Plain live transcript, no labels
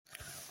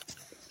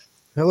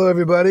Hello,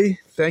 everybody.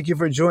 Thank you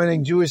for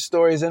joining Jewish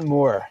Stories and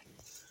More.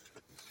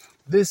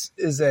 This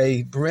is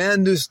a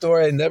brand new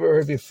story I never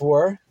heard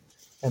before,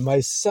 and my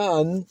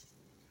son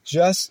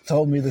just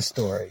told me the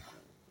story.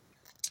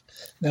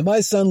 Now, my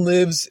son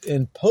lives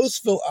in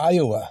Postville,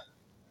 Iowa.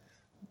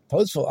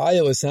 Postville,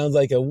 Iowa sounds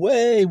like a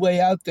way,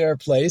 way out there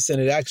place, and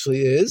it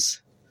actually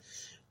is.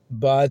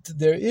 But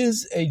there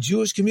is a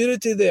Jewish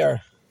community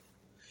there,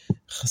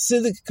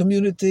 Hasidic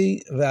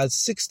community, about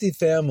 60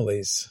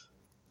 families.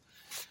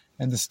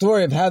 And the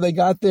story of how they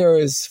got there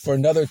is for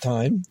another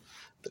time.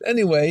 But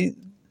anyway,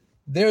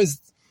 there's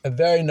a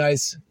very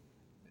nice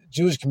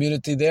Jewish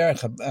community there,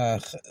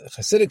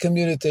 Hasidic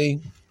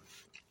community.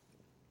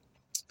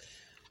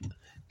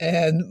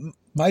 And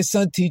my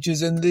son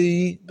teaches in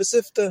the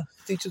Besifta,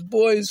 teaches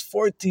boys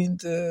 14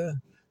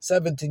 to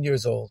 17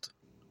 years old.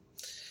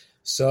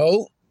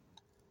 So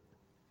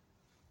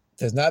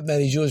there's not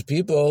many Jewish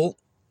people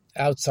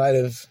outside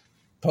of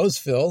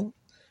Postville,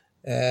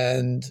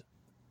 and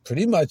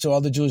pretty much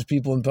all the Jewish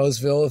people in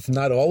Postville, if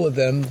not all of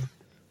them,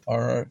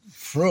 are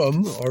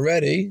frum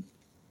already.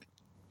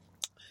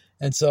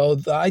 And so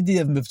the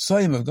idea of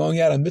mitzvahim, of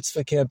going out on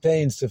mitzvah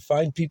campaigns to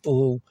find people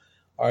who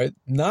are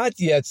not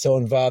yet so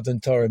involved in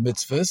Torah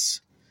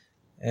mitzvahs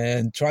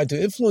and try to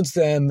influence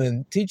them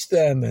and teach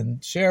them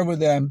and share with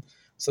them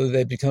so that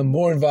they become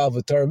more involved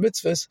with Torah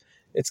mitzvahs,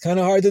 it's kind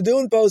of hard to do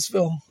in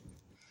Postville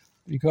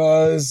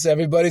because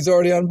everybody's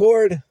already on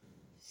board.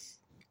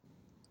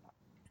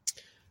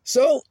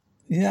 So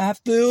you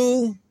have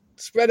to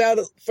spread out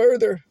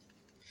further.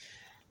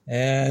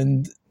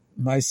 And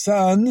my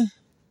son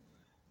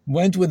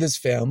went with his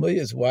family,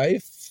 his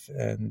wife,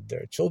 and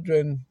their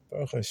children,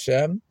 Baruch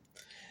Hashem,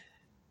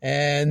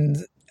 and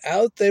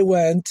out they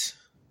went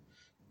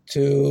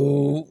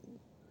to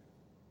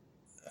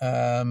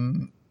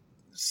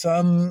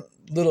some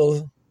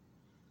little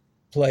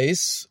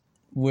place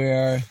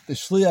where the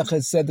shliach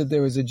had said that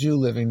there was a Jew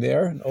living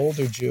there, an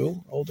older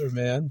Jew, older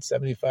man,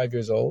 75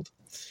 years old.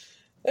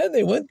 And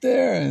they went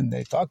there and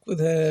they talked with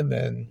him,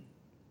 and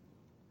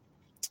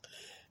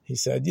he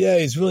said, yeah,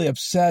 he's really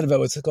upset about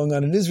what's going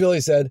on in Israel. He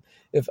said,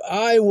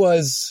 I would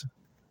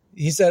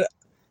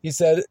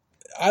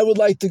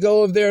like to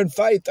go over there and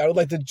fight. I would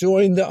like to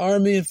join the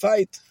army and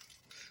fight.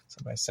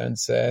 So my son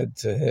said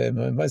to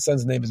him, my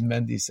son's name is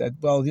Mendy, said,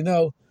 well,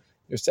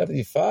 you're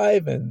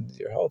 75 and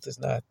your health is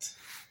not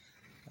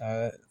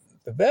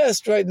the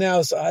best right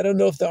now, so I don't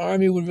know if the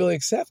army would really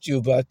accept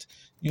you, but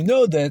you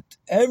know that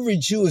every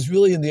Jew is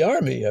really in the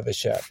army of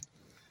Hashem.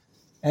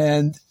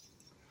 And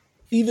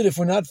even if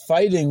we're not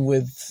fighting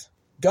with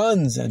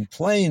guns and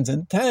planes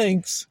and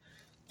tanks,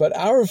 but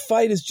our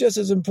fight is just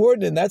as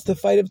important, and that's the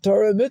fight of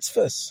Torah and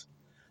mitzvahs,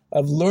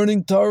 of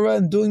learning Torah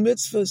and doing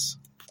mitzvahs.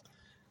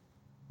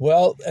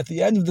 Well, at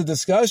the end of the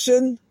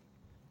discussion,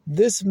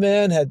 this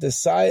man had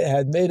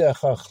made a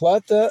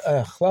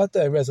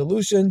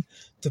resolution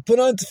to put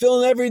on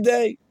tefillin every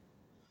day.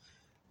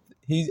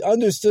 He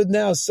understood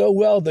now so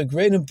well the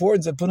great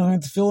importance of putting on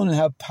tefillin and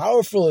how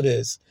powerful it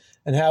is,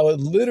 and how it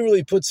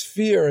literally puts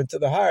fear into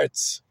the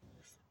hearts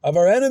of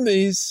our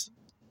enemies,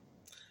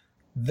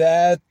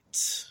 that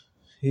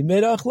he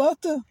made a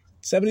achlata.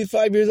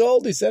 75 years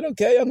old, he said,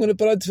 okay, I'm going to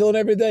put on tefillin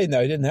every day.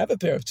 Now, he didn't have a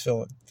pair of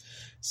tefillin.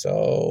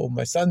 So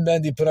my son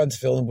Mendy put on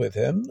tefillin with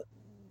him,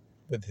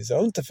 with his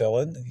own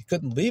tefillin. He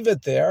couldn't leave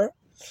it there.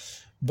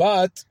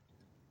 But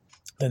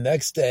the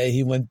next day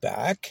he went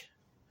back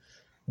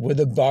with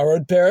a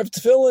borrowed pair of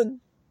tefillin.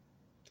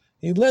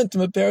 He lent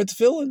him a pair of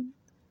tefillin.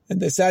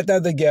 And they sat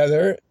down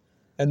together,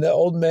 and the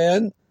old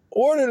man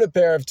ordered a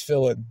pair of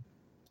tefillin.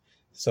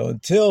 So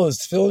until his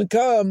tefillin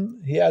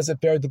come, he has a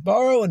pair to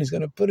borrow, and he's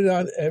going to put it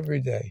on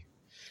every day.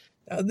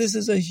 Now, this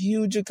is a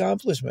huge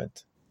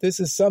accomplishment. This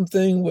is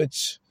something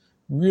which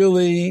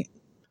really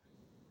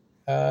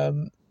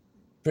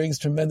brings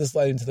tremendous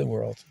light into the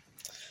world.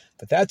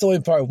 But that's only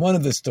part one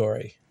of the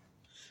story.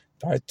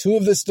 Part two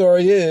of the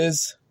story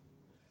is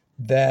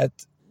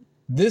that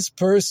this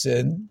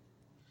person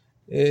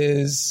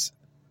is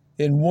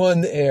in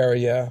one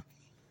area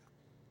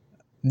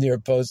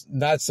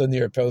not so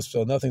near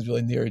Postville. Nothing's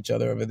really near each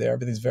other over there.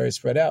 Everything's very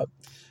spread out.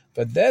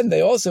 But then they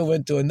also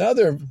went to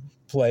another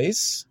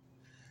place,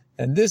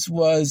 and this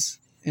was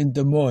in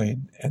Des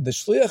Moines. And the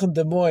shliach in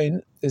Des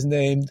Moines is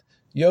named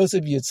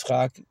Yosef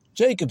Yitzchak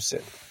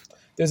Jacobson.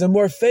 There's a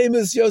more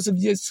famous Yosef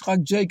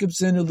Yitzchak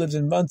Jacobson who lives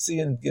in Muncie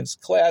and gives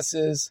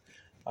classes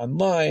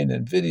online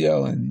and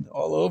video and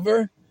all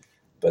over.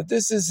 But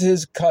this is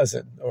his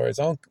cousin, or his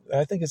own,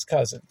 I think his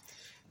cousin.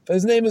 But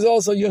his name is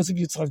also Yosef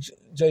Yitzchak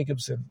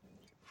Jacobson.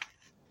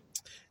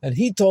 And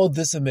he told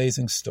this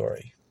amazing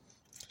story.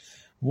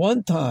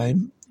 One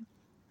time,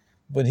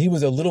 when he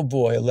was a little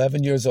boy,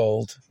 11 years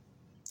old,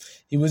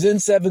 he was in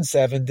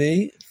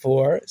 770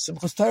 for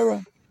Simchas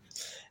Torah.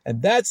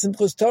 And that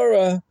Simchas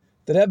Torah,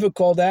 the Rebbe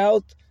called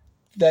out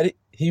that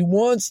the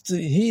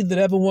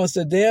Rebbe wants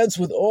to dance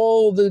with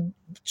all the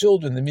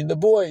children, the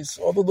boys,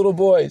 all the little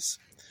boys.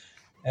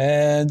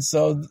 And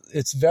so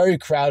it's very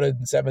crowded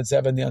in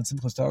 770 on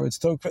Simchas Torah. It's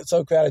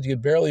so crowded you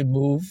can barely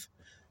move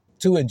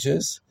 2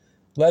 inches.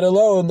 let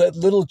alone that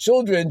little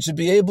children should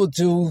be able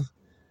to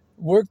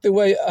work their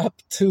way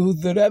up to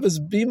the Rebbe's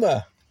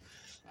bima.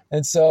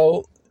 And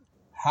so,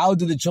 how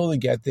do the children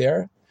get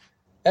there?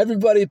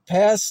 Everybody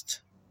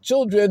passed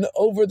children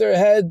over their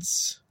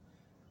heads.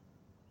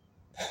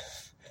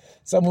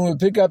 Someone would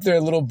pick up their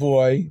little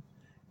boy,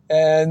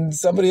 and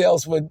somebody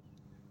else would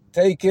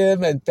take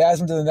him and pass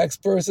him to the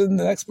next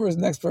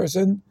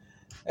person,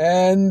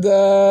 and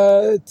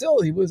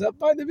until he was up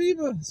by the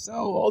bima. So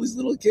all these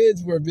little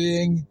kids were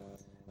being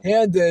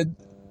handed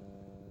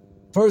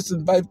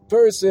person by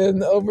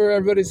person over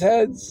everybody's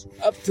heads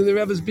up to the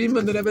Rebbe's bima,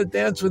 and the Rebbe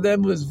danced with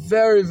them. It was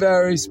very,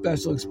 very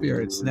special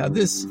experience. Now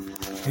this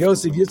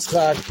Yosef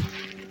Yitzchak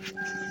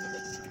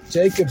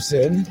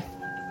Jacobson,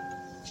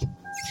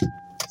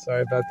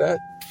 sorry about that,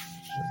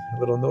 a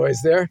little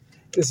noise there.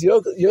 This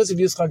Yosef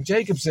Yitzchak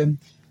Jacobson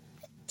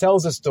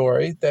tells a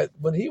story that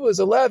when he was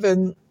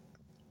 11,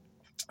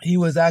 he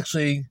was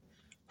actually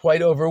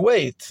quite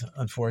overweight,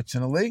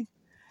 unfortunately.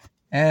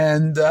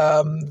 And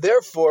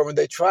therefore, when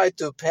they tried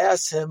to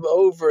pass him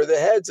over the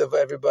heads of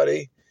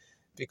everybody,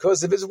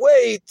 because of his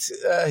weight,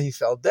 he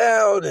fell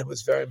down. It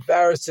was very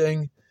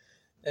embarrassing.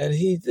 And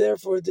he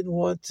therefore didn't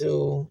want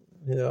to,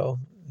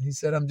 he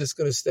said, I'm just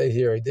going to stay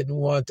here. He didn't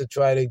want to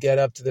try to get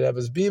up to the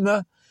Rebbe's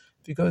bima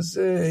because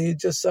he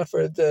just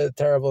suffered a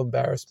terrible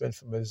embarrassment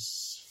from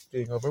his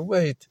being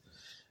overweight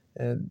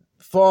and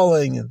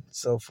falling and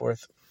so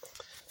forth.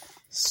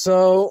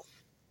 So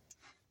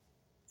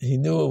he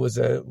knew it was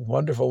a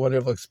wonderful,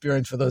 wonderful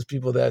experience for those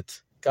people that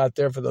got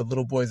there, for the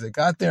little boys that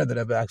got there, that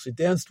have actually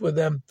danced with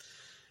them.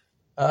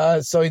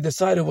 So he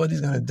decided what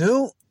he's going to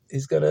do.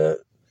 He's going to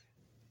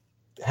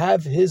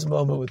have his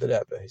moment with the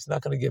Rebbe. He's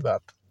not going to give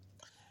up.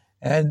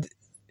 And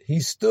he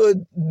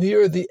stood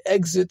near the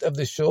exit of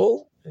the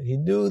shul. He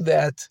knew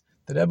that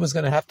the Rebbe was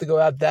going to have to go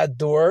out that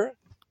door,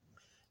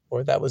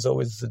 or that was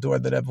always the door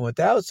that Rebbe went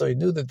out. So he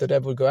knew that the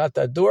Rebbe would go out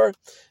that door,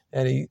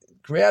 and he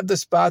grabbed the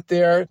spot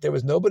there. There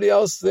was nobody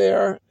else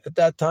there at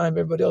that time.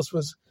 Everybody else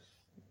was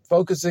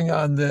focusing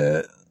on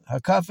the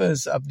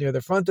hakafas up near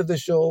the front of the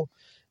shul,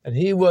 and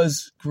he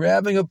was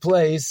grabbing a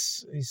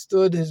place. He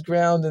stood his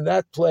ground in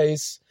that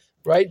place,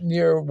 right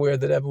near where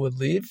the Rebbe would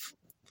leave.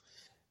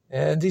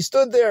 And he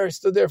stood there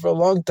for a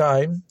long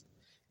time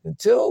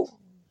until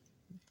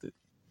the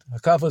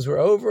hakafas were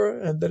over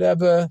and the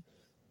Rebbe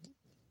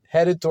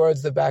headed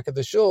towards the back of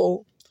the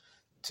shul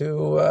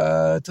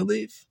to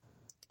leave.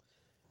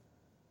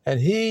 And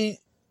he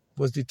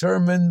was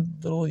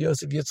determined, little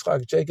Yosef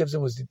Yitzchak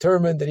Jacobson was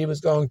determined that he was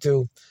going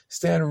to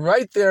stand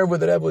right there where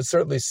the Rebbe would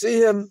certainly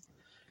see him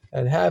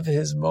and have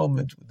his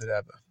moment with the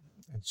Rebbe.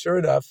 And sure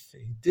enough,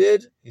 he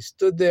did. He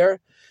stood there,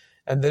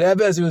 and the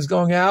Rebbe, as he was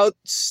going out,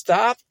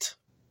 stopped,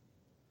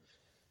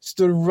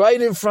 stood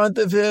right in front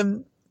of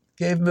him,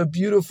 gave him a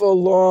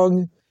beautiful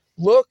long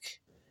look,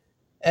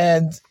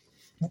 and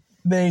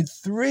made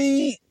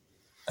three,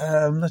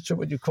 I'm not sure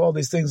what you call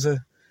these things,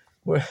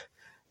 where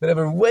the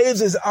Rebbe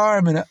waves his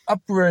arm in an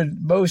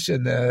upward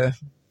motion.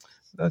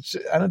 Not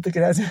sure, I don't think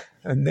it has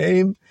a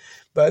name,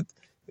 but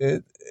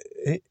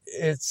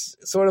it's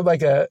sort of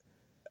like a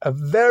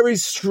very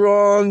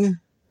strong,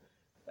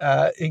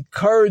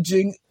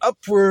 encouraging,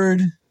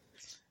 upward,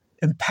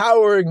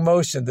 empowering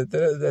motion that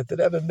the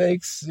Rebbe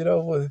makes,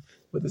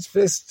 with his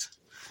fist,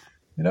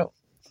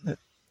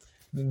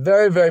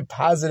 very, very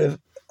positive,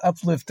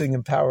 uplifting,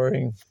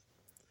 empowering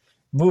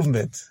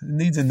movement. It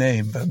needs a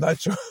name, but I'm not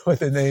sure what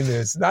the name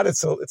is.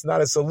 It's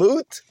not a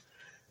salute.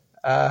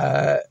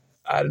 I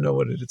don't know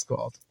what it's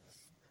called.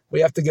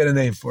 We have to get a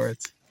name for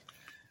it.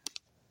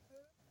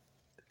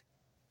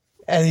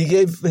 And he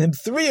gave him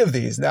three of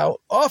these. Now,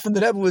 often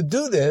the Rebbe would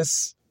do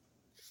this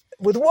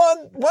with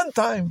one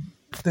time.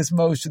 This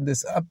motion,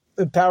 this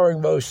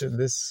empowering motion,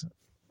 this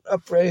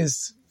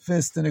upraised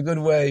fist in a good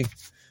way.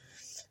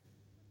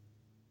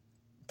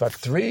 But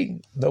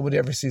three, nobody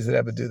ever sees the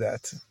Rebbe do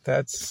that.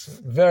 That's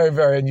very,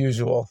 very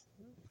unusual,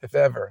 if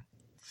ever.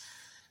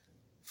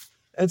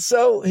 And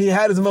so he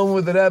had his moment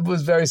with the Rebbe. It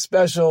was very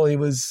special. He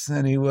was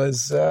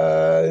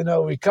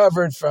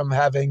recovered from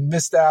having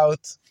missed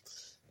out.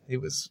 He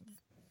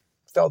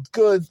felt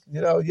good.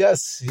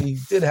 Yes, he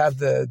did have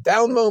the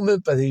down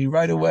moment, but he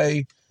right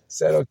away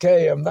said,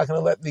 okay, I'm not going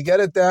to let me get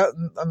it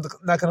down. I'm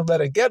not going to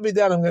let it get me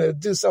down. I'm going to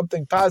do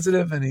something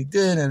positive. And he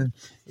did, and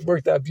it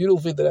worked out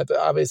beautifully. That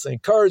obviously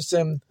encouraged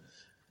him.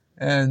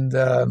 And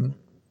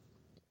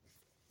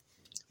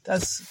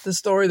that's the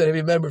story that he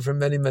remembered for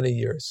many, many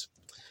years.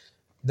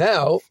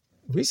 Now,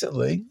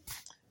 recently,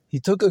 he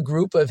took a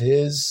group of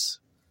his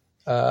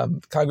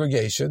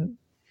congregation,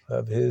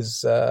 of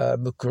his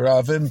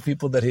Mukaravim,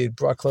 people that he had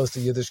brought close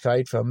to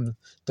Yiddishkeit from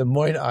Des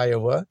Moines,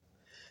 Iowa.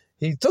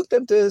 He took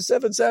them to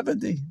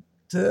 770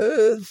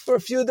 for a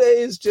few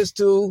days just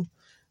to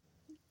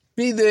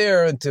be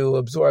there and to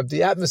absorb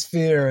the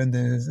atmosphere and the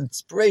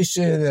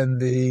inspiration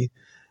and the,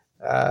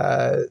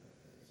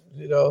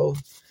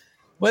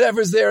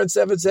 whatever's there in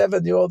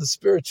 770, all the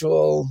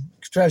spiritual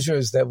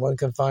treasures that one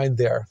can find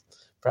there.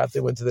 Perhaps they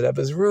went to the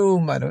Rebbe's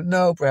room, I don't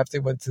know. Perhaps they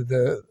went to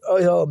the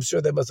oil. I'm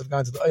sure they must have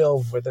gone to the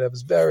oil where the Rebbe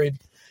was buried.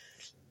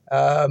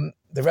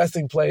 the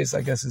resting place,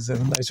 I guess is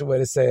a nicer way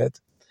to say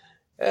it,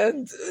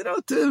 and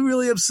to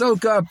really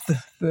soak up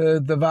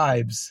the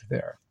vibes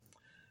there.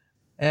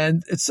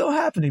 And it so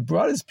happened he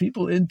brought his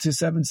people into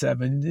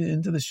 7-7,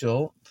 into the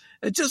shul.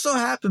 It just so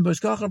happened,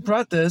 B'Shkach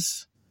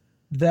Pratis,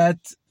 that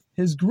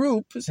his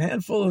group, his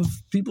handful of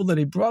people that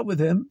he brought with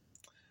him,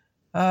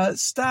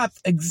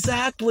 stopped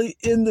exactly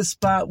in the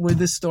spot where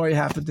this story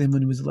happened to him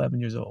when he was 11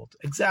 years old.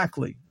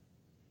 Exactly.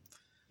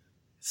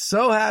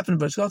 So happened,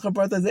 B'Shkach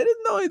Pratis, they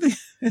didn't know anything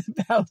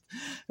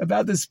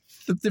about this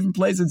different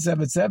place in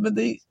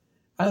 770.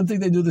 I don't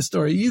think they knew the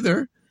story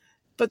either,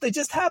 but they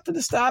just happened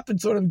to stop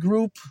and sort of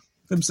group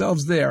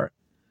themselves there.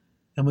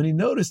 And when he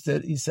noticed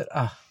it, he said,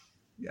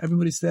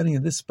 everybody's standing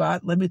in this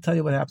spot. Let me tell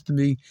you what happened to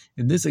me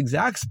in this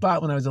exact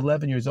spot when I was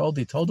 11 years old.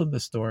 He told them the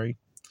story.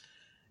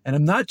 And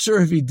I'm not sure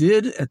if he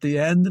did at the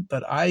end,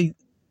 but I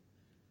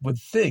would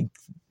think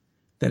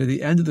that at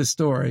the end of the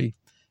story,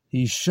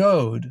 he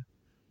showed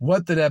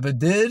what the Rebbe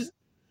did,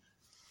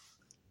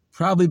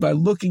 probably by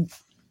looking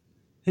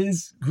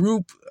his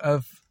group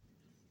of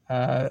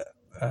Mikuravim,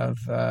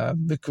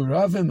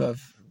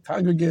 of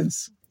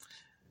congregants,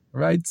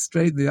 right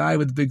straight in the eye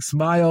with a big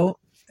smile,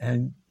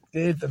 and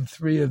gave them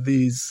 3 of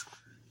these,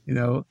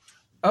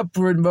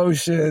 upward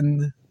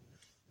motion,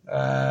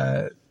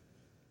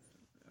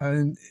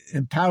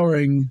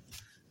 empowering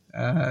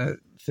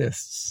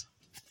fists.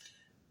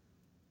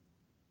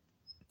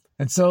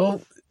 And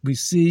so we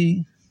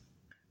see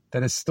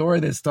that a story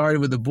that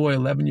started with a boy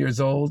 11 years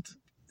old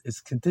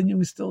is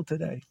continuing still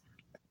today.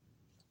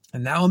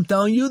 And now I'm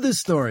telling you this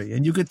story,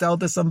 and you could tell it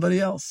to somebody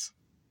else.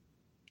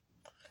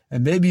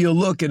 And maybe you'll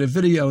look at a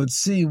video and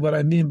see what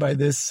I mean by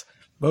this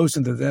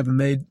motion that Rebbe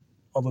made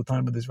all the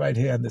time with his right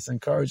hand, this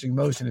encouraging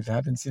motion. If you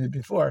haven't seen it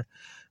before,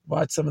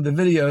 watch some of the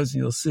videos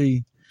and you'll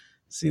see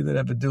the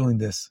Rebbe doing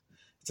this.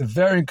 It's a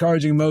very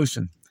encouraging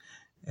motion.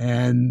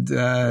 And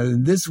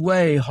in this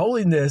way,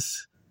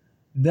 holiness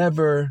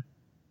never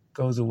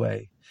goes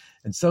away.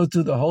 And so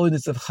too, the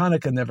holiness of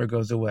Hanukkah never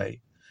goes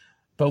away.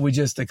 But we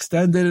just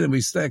extend it and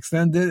we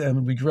extend it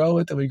and we grow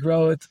it and we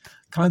grow it,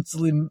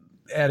 constantly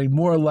adding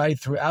more light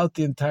throughout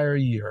the entire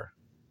year.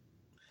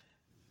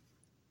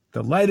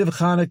 The light of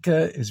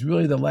Hanukkah is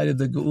really the light of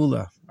the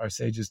Geula, our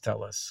sages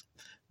tell us.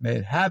 May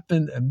it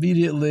happen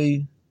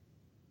immediately,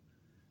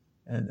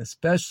 and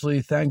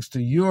especially thanks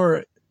to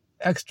your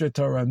extra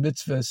Torah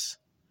mitzvahs,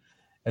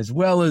 as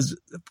well as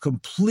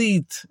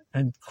complete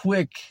and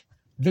quick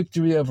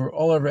victory over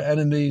all of our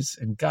enemies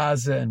in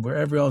Gaza and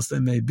wherever else they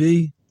may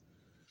be,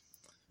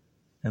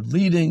 and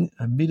leading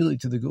immediately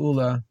to the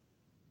Geula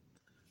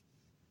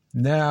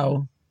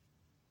now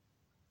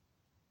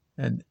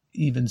and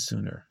even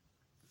sooner.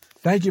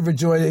 Thank you for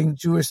joining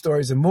Jewish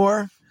Stories and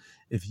More.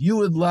 If you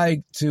would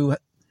like to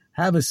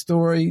have a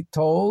story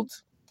told,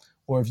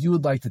 or if you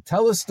would like to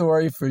tell a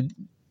story for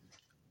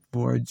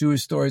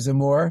Jewish Stories and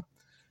More,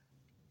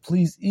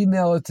 please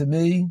email it to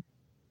me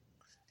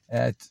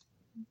at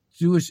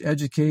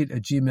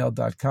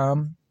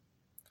jewisheducate@gmail.com.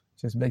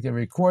 Just make a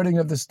recording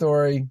of the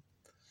story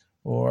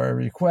or a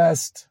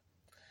request.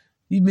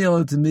 Email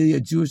it to me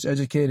at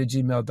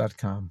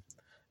jewisheducate@gmail.com.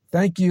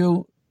 Thank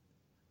you.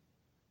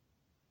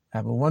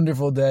 Have a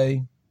wonderful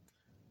day.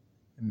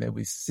 And may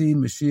we see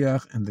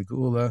Mashiach and the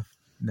Geula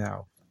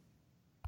now.